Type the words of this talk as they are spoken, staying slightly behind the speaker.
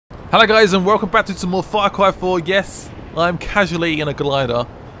Hello guys and welcome back to some more Far Cry 4. Yes, I'm casually in a glider.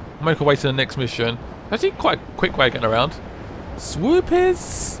 I'm making my way to the next mission. Actually quite a quick way of getting around.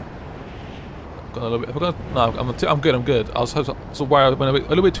 Swoopies! Got a little bit, no, I'm good. I was sort of worried I went a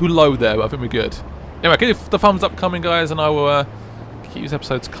little bit too low there, but I think we're good. Anyway, keep the thumbs up coming guys and I will keep these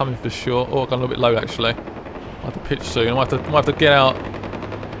episodes coming for sure. Oh, I got a little bit low actually. I have to pitch soon. I might have to get out.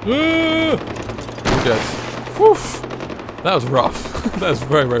 We're good. Whew. That was rough. That was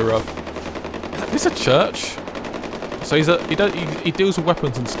very, very rough. Is this a church? So he deals with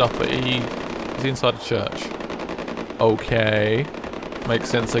weapons and stuff, but he's inside a church. Okay, makes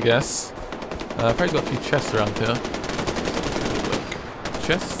sense, I guess. Probably got a few chests around here. Look.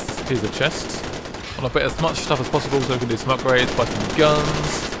 Chests. Here's a chest. I want to put as much stuff as possible so we can do some upgrades, buy some guns,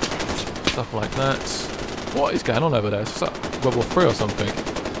 stuff like that. What is going on over there? It's like World War 3 or something.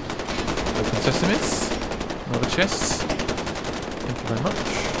 Open sesames. Another chest. Thank you very much.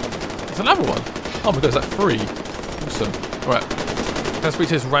 There's another one. Oh my god, is that free? Awesome. Alright. Can I speak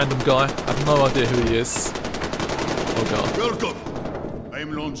to this random guy? I have no idea who he is. Oh god. Welcome. I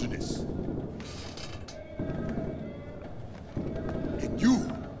am Longinus. And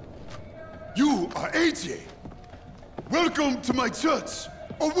you are AJ. Welcome to my church.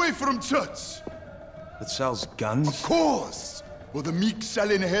 Away from church. That sells guns? Of course. For the meek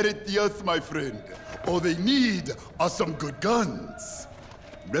shall inherit the earth, my friend. All they need are some good guns.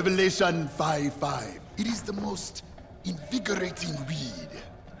 Revelation 5:5. It is the most invigorating read.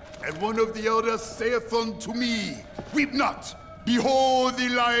 And one of the elders saith unto me, weep not. Behold, the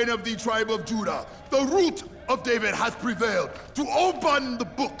Lion of the tribe of Judah, the root of David, hath prevailed to open the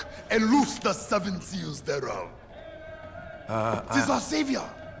book and loose the 7 seals thereof. It is our Savior.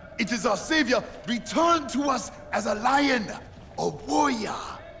 It is our Savior returned to us as a lion, a warrior.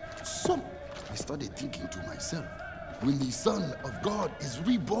 So I started thinking to myself, when the Son of God is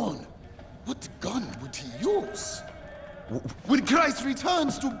reborn, what gun would he use? When Christ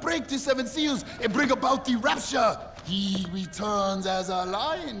returns to break the 7 seals and bring about the rapture, he returns as a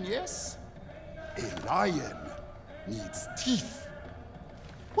lion, yes? A lion needs teeth.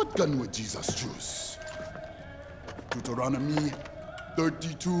 What gun would Jesus choose? Deuteronomy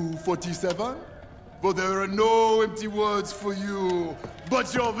 32:47? For there are no empty words for you,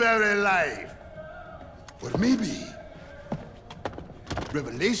 but your very life. Or maybe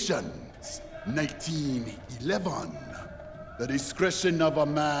Revelations 19:11. The discretion of a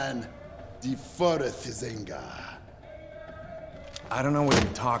man deferreth his anger. I don't know what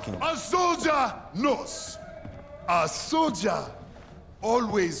you're talking about. A soldier knows. A soldier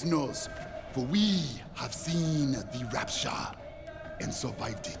always knows. For we have seen the rapture and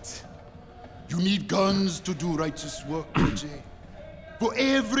survived it. You need guns to do righteous work, OJ. For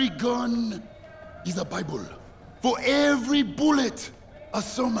every gun is a Bible. For every bullet, a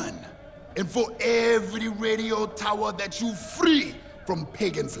sermon. And for every radio tower that you free from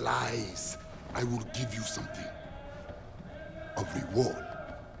pagans' lies, I will give you something. A reward.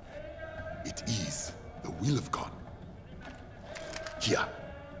 It is the will of God. Here.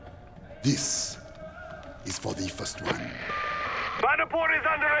 This is for the first one. Bannerport is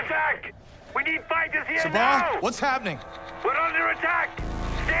under attack! We need fighters here Sabah, now! what's happening? We're under attack!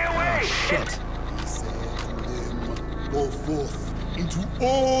 Stay away! Oh, shit. He said to them, go forth into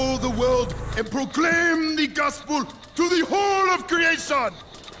all the world and proclaim the gospel to the whole of creation!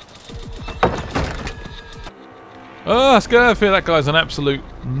 Oh, let's go. I feel that guy's an absolute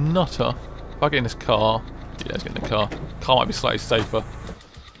nutter. If I get in this car. Yeah, let's get in the car. Car might be slightly safer.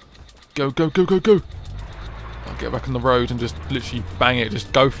 Go, go, go, go, go. I'll get back on the road and just literally bang it.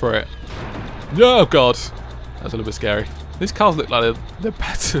 Just go for it. Oh, God. That's a little bit scary. These cars look like they're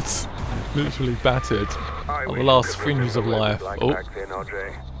battered. Literally battered. On the last fringes of life. Like Oh. back then,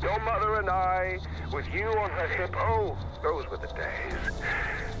 Audrey. Your mother and I, with you on her hip, oh, those were the days.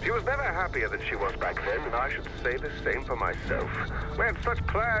 She was never happier than she was back then, and I should say the same for myself. We had such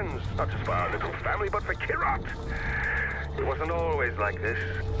plans, not just for our little family, but for Kyrat. It wasn't always like this.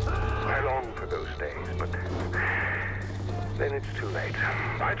 I long for those days, but then it's too late.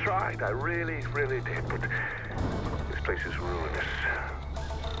 I tried, I really, really did, but this place is ruinous.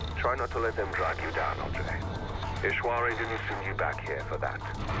 Try not to let them drag you down, Audrey. Ishwari didn't send you back here for that.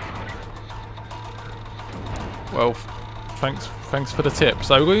 Well, thanks for the tip.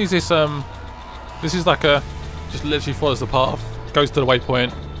 So we're going to use this. This is like a just literally follows the path, goes to the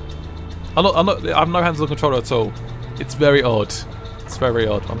waypoint. I have no hands on the controller at all. It's very odd. It's very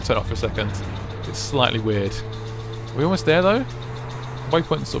odd. I'm gonna turn it off for a second. It's slightly weird. Are we almost there though?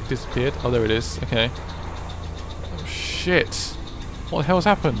 Waypoint sort of disappeared. Oh, there it is. Okay. Oh shit! What the hell has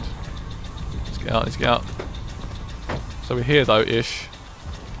happened? Let's get out. Let's get out. So we're here though, ish.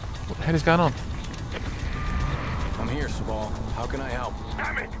 What the hell is going on? I'm here, Sabal. How can I help?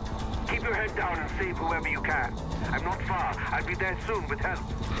 Damn it! Keep your head down and save whoever you can. I'm not far. I'll be there soon with help.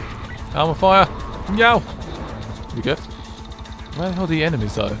 I'm on fire. Yow! You good? Where the hell are the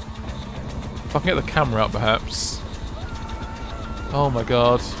enemies though? If I can get the camera up perhaps. Oh my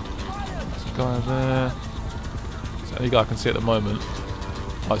god. There's a guy there. It's the only guy I can see at the moment.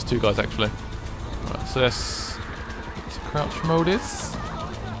 Oh, it's two guys actually. Right, so that's crouch mode is.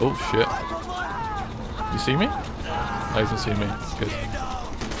 Oh shit. You see me? No, he doesn't see me. Good.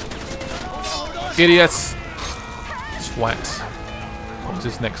 Idiots! Swat. What was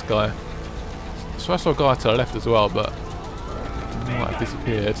this next guy? So I saw a guy to the left as well, but he might have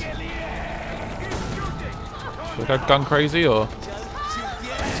disappeared. Should I go gun crazy or?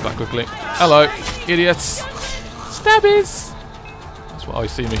 Let's go quickly. Hello, idiots! Stabbies! That's what I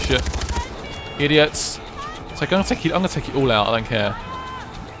see me shit. Idiots! So I'm gonna take it all out. I don't care.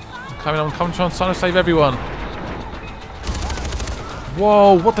 I'm coming, trying to save everyone.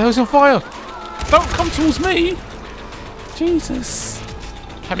 Whoa! What the hell's on fire? Don't come towards me! Jesus!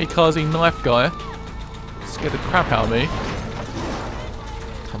 Kamikaze knife guy. Scared the crap out of me.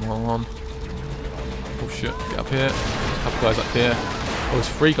 Come on. Oh shit, get up here. There's a couple guys up here. Oh, there's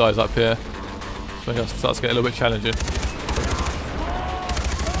 3 guys up here. So it starts to get a little bit challenging.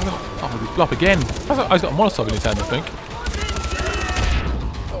 Oh, he's blow up again. He's got a Molotov in his hand, I think.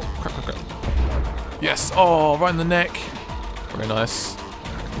 Oh, crap. Yes! Oh, right in the neck. Very nice.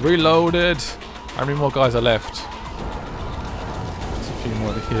 Reloaded. How many more guys are left? There's a few more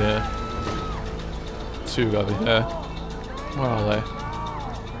over here. 2 over here. Where are they?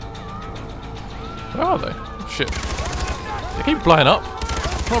 Where are they? Oh, shit. They keep flying up.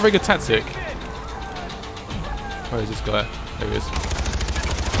 Not a very good tactic. Where is this guy? There he is.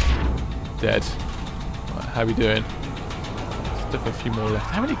 Dead. Right, how are we doing? There's definitely a few more left.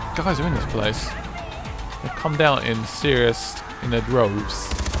 How many guys are in this place? They've come down in their droves.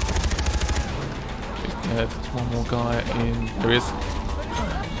 There's one more guy in. There he is.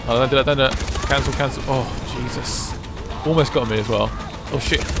 Oh, don't do that. Cancel. Oh, Jesus. Almost got me as well. Oh,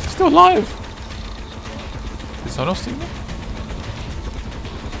 shit. Still alive. Did someone else see me?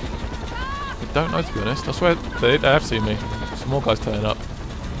 I don't know, to be honest. I swear they have seen me. Some more guys turning up.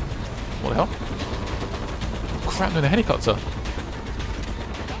 What the hell? Oh, crap, they're in a helicopter.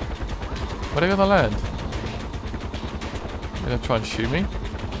 Where are they gonna land? They're gonna try and shoot me?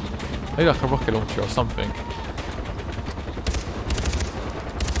 Maybe like a rocket launcher or something.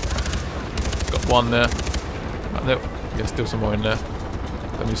 Got one there. Right there. Yeah, still some more in there.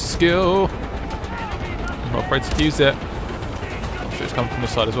 Got a new skill. I'm not afraid to use it. I'm sure it's coming from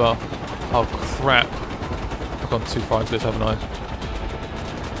this side as well. Oh crap. I've gone too far into this, haven't I?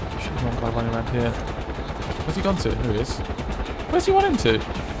 Shit, there's one guy running around here. Where's he gone to? There he is. Where's he running to?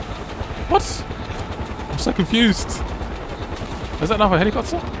 What? I'm so confused. Is that another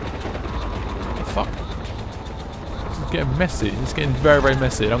helicopter? What the fuck? This is getting messy. It's getting very, very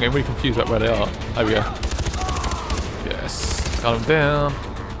messy. I'm getting really confused about where they are. There we go. Yes. Got him down.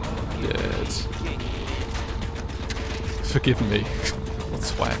 Good. Forgive me. What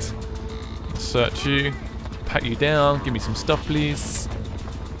swat. Search you. Pat you down. Give me some stuff, please.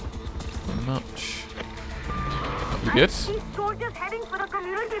 Not much. You good?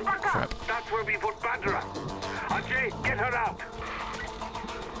 Crap. That's where we put Badra. Ajay, get her out.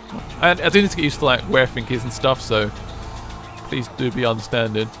 I do need to get used to like where everything is and stuff, so please do be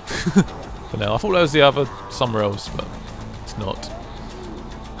understanding. For now, I thought that was the other somewhere else, but it's not.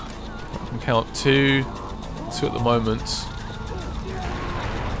 I can count 2 at the moment.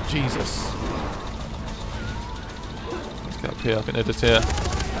 Jesus. Let's get up here. I think they're just here.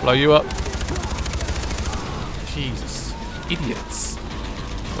 Blow you up. Jesus. Idiots.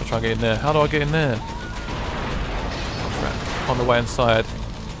 I'll try and get in there. How do I get in there? Oh, crap. On the way inside.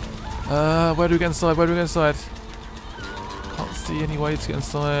 Where do we get inside? Can't see any way to get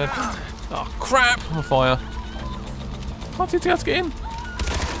inside. Oh, crap. I'm on fire. Can't see how to get in.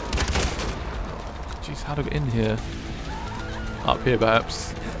 Jeez, how do I get in here? Up here,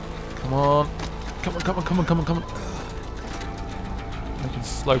 perhaps. Come on. Making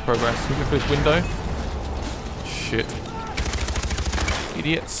slow progress. Can we go through this window? Shit.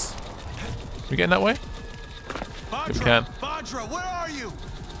 Idiots. Can we get in that way? Yeah, we can. Badra, where are you?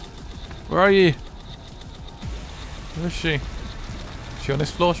 Where are you? Where is she? Is she on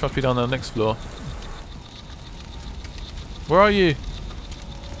this floor? She must be down on the next floor. Where are you?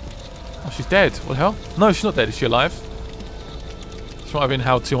 Oh, she's dead. What the hell? No, she's not dead. Is she alive? She might have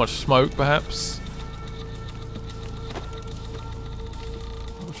inhaled too much smoke, perhaps.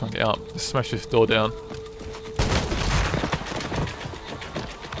 I'll try and get up. Let's smash this door down.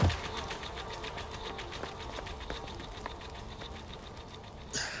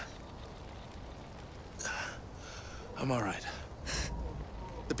 I'm all right.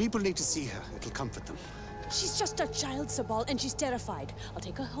 The people need to see her. It'll comfort them. She's just a child, Sabal, and she's terrified. I'll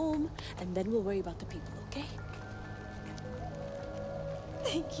take her home, and then we'll worry about the people, okay?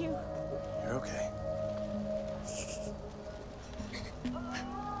 Thank you. You're okay.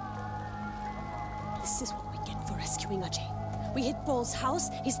 This is what we get for rescuing Ajay. We hit Paul's house,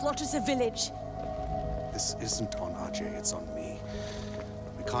 he slaughters a village. This isn't on Ajay, it's on me.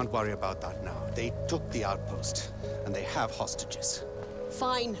 We can't worry about that now. They took the outpost, and they have hostages.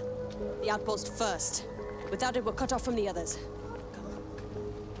 Fine. The outpost first. Without it, we're cut off from the others. Come on.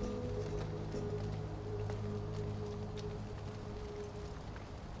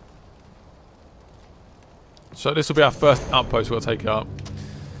 So this will be our first outpost we'll take up.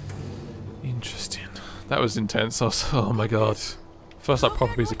 Interesting. That was intense. Oh my god. First like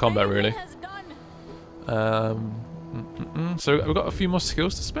proper piece of combat really. So we've got a few more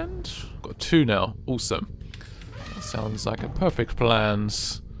skills to spend. Got 2 now. Awesome. That sounds like a perfect plan.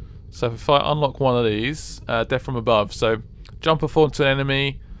 So if I unlock one of these, death from above. So jump or fall into an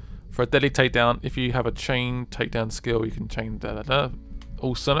enemy for a deadly takedown. If you have a chain takedown skill, you can chain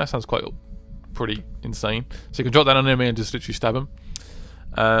Awesome. That sounds pretty insane. So you can drop down on an enemy and just literally stab him.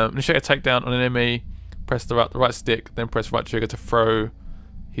 Initiate a takedown on an enemy. Press the right stick, then press right trigger to throw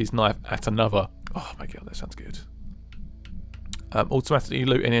his knife at another. Oh my god, that sounds good. Automatically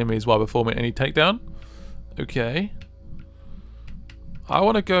loot any enemies while performing any takedown. Okay. I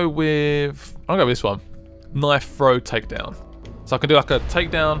want to go with... I'll go with this one. Knife throw takedown. So I can do like a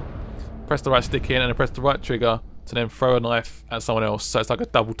takedown, press the right stick in, and then press the right trigger to then throw a knife at someone else. So it's like a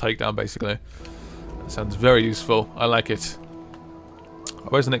double takedown basically. That sounds very useful. I like it.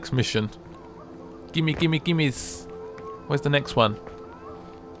 Where's the next mission? Gimme. Where's the next one?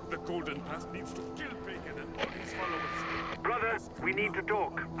 The Golden Path needs to kill Bacon and all his followers. Brother, we need to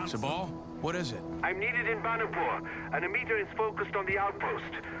talk. Sabal, what is it? I'm needed in Banapur, and Amita is focused on the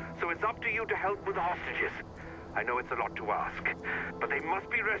outpost. So it's up to you to help with the hostages. I know it's a lot to ask, but they must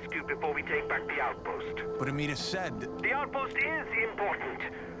be rescued before we take back the outpost. But Amita said... The outpost is important,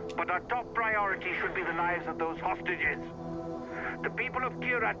 but our top priority should be the lives of those hostages. The people of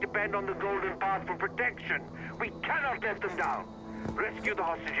Kyrat depend on the Golden Path for protection. We cannot let them down. Rescue the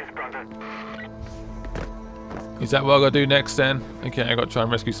hostages, brother. Is that what I gotta do next then? Okay, I gotta try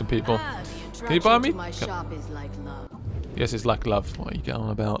and rescue some people. Can you buy me? My shop is like love. Yes, it's like love. What are you going on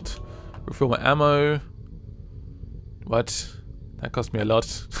about? Refill my ammo. What? That cost me a lot.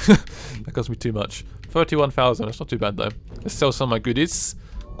 That cost me too much. 31,000. That's not too bad though. Let's sell some of my goodies.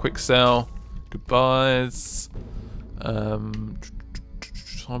 Quick sell. Goodbyes. I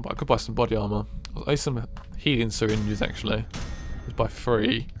could buy some body armor. I'll buy some healing syringes actually. Let's buy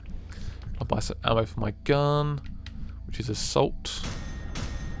 3. I'll buy some ammo for my gun, which is assault.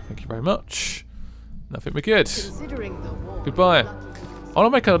 Thank you very much. And I think we're good. Goodbye. I want to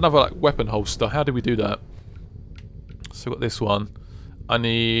make another like weapon holster. How do we do that? So we've got this one. I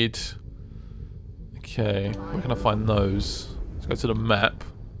need... Okay, where can I find those? Let's go to the map.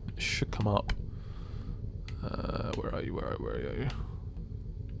 It should come up. Where are you? Where are you?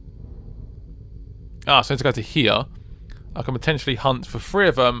 Ah, so to go to here, I can potentially hunt for 3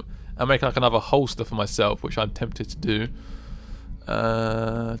 of them and make like another holster for myself, which I'm tempted to do.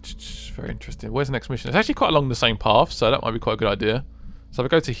 Very interesting. Where's the next mission? It's actually quite along the same path, so that might be quite a good idea. So if I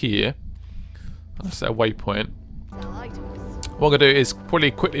go to here, I'll set a waypoint. What I'm going to do is probably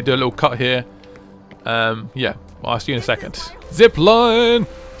quickly do a little cut here. Yeah, I'll see you in a second. Zip line!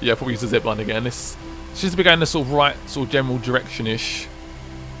 Yeah, I thought we used the zip line again. This seems to be going the sort of right, sort of general direction-ish.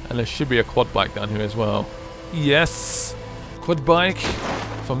 And there should be a quad bike down here as well. Yes! Quad bike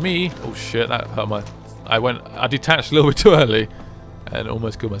for me. Oh shit, that hurt my... I detached a little bit too early and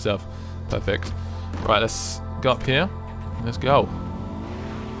almost killed myself. Perfect. Right, let's go up here. Let's go.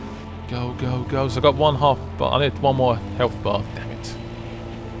 Go. So I got 1 half bar. I need 1 more health bar. Damn it.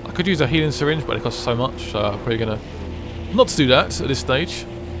 I could use a healing syringe, but it costs so much. So I'm probably going to not to do that at this stage.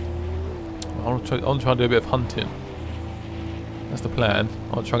 I want to try and do a bit of hunting. That's the plan.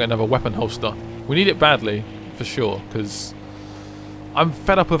 I want to try and get another weapon holster. We need it badly, for sure, because I'm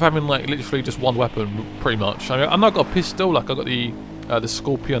fed up of having like literally just 1 weapon, pretty much. I mean, I know I've got a pistol, like I got the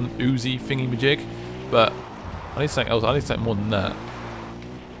Scorpion Uzi thingy majig, but I need something else. I need something more than that.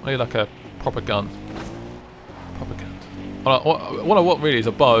 I need like a proper gun. What I want really is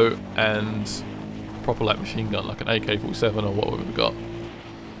a bow and a proper like machine gun, like an AK-47 or what we've got.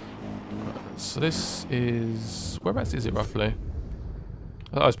 Right, so this is... Whereabouts is it roughly?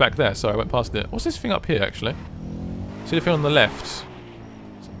 Oh, it's back there. Sorry, I went past it. What's this thing up here actually? See the thing on the left?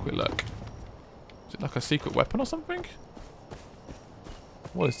 Let's have a quick look. Is it like a secret weapon or something?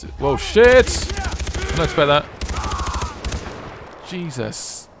 What is it? Whoa, shit! I didn't expect that.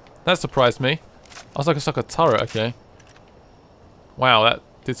 Jesus. That surprised me. I was like, it's like a turret, okay. Wow, that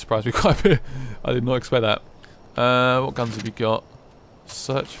did surprise me quite a bit. I did not expect that. What guns have we got?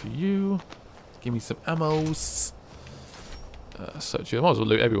 Search for you. Give me some ammos. Search you. I might as well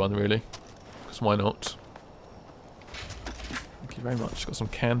loot everyone, really. Because why not? Thank you very much. Got some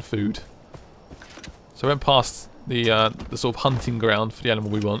canned food. So I went past the sort of hunting ground for the animal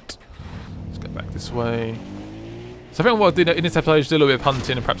we want. Let's go back this way. So I think what I did in this episode is do a little bit of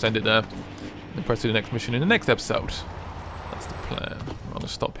hunting and perhaps end it there. And press to the next mission in the next episode. That's the plan. I'm going to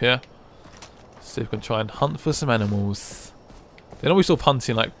stop here. See if we can try and hunt for some animals. They're always sort of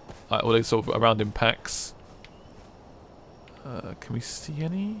hunting like all they sort of around in packs. Can we see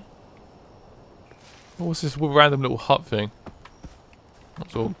any? Oh, what's this random little hut thing?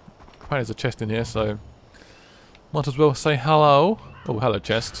 That's all. Apparently there's a chest in here, so might as well say hello. Oh, hello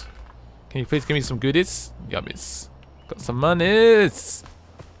chest. Can you please give me some goodies? Yummies. Got some monies.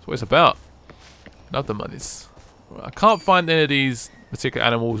 That's what it's about. Love the monies. Right, I can't find any of these particular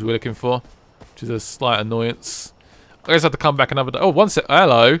animals we're looking for, which is a slight annoyance. I guess I have to come back another day. Oh, one sec.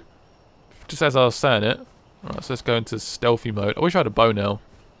 Hello. Just as I was saying it. Alright, so let's go into stealthy mode. I wish I had a bow now.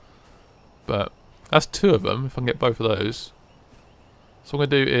 But that's 2 of them, if I can get both of those. So what I'm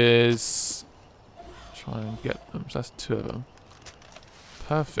going to do is try and get them. So that's 2 of them.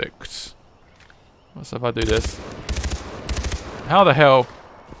 Perfect. So if I do this. How the hell?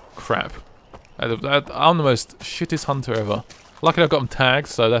 Crap. I'm the most shittest hunter ever. Luckily I got them tagged,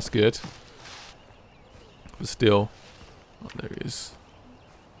 so that's good. But still. Oh, there he is.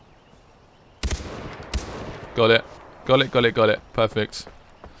 Got it. Got it, got it, got it. Perfect.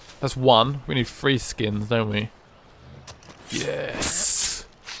 That's 1. We need 3 skins, don't we? Yes!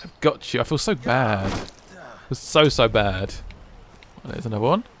 I've got you. I feel so bad. I feel so bad. Oh, there's another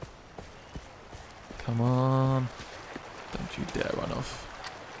one. Come on. Don't you dare run off.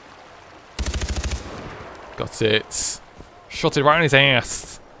 Got it. Shot it right in his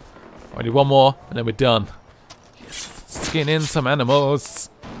ass. I need 1 more, and then we're done. Yes. Skin in some animals.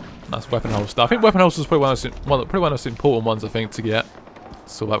 Nice weapon holster. I think weapon holster is probably one of the most important ones, I think, to get.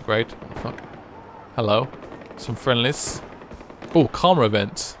 Sort of upgrade. Oh, fuck. Hello. Some friendlies. Oh, karma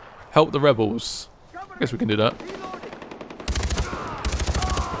event. Help the rebels. I guess we can do that.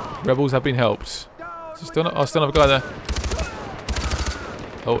 Rebels have been helped. So still not, oh, still another guy there.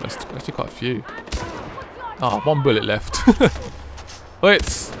 Oh, there's actually quite a few. Ah, oh, 1 bullet left. Wait.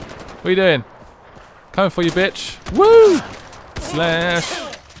 What are you doing? Coming for you, bitch. Woo! Slash.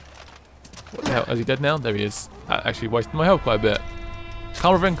 What the hell? Is he dead now? There he is. That actually wasted my health quite a bit.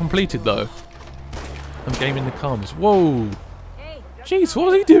 Karma event completed though. I'm gaming the comms. Whoa! Hey, jeez, what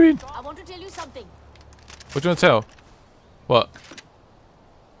was he doing? I want to tell you something. What do you want to tell? What?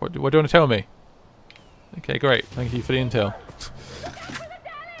 What do you want to tell me? Okay, great. Thank you for the intel.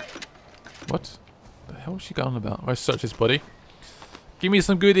 What? The hell is she going on about? I search his body. Give me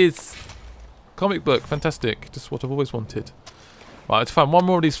some goodies. Comic book, fantastic. Just what I've always wanted. Right, let's find 1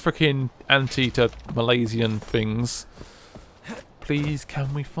 more of these freaking anti-Malaysian things. Please,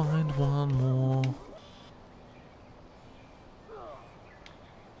 can we find 1 more?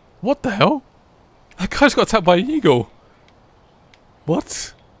 What the hell? That guy's got attacked by an eagle.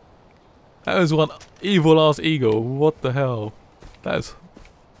 What? That was one evil ass eagle. What the hell? That is.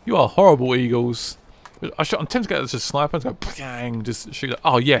 You are horrible, eagles. I'm tempted to get this sniper and go bang, just shoot it.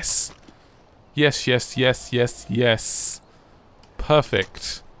 Oh yes, yes, yes, yes, yes, yes.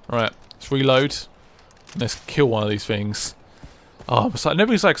 Perfect. All right, let's reload. Let's kill one of these things. Oh, I've never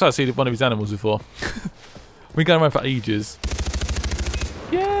been so excited to see one of these animals before. We've been going around for ages.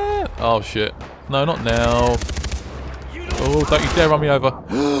 Yeah. Oh shit. No, not now. Oh, don't you dare run me over.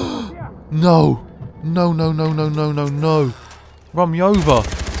 No. No, no, no, no, no, no, no. Run me over.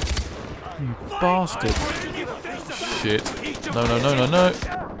 You bastard. Shit. No, no, no, no,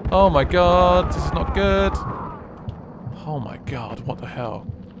 no. Oh my god. This is not good. Oh my god. What the hell?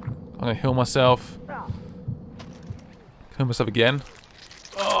 I'm going to heal myself. Heal myself again.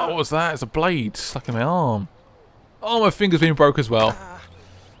 Oh, what was that? It's a blade stuck in my arm. Oh, my finger's been broke as well.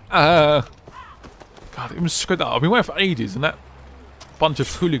 God, it was screwed up. I've been waiting for ages, and that bunch of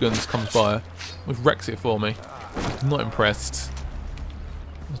hooligans comes by, which wrecks it for me. I'm not impressed.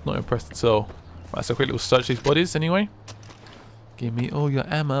 I was not impressed at all. Right, so a quick little search these bodies anyway. Give me all your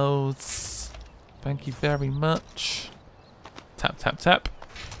ammos. Thank you very much. Tap, tap, tap.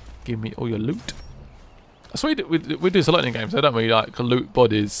 Give me all your loot. I swear we do this a lot in games. I don't really like loot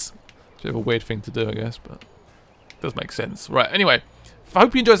bodies. It's a bit of a weird thing to do, I guess, but it does make sense. Right, anyway. I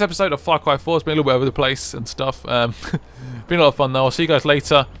hope you enjoyed this episode of Far Cry 4. It's been a little bit over the place and stuff. Been a lot of fun though. I'll see you guys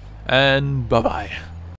later, and bye-bye.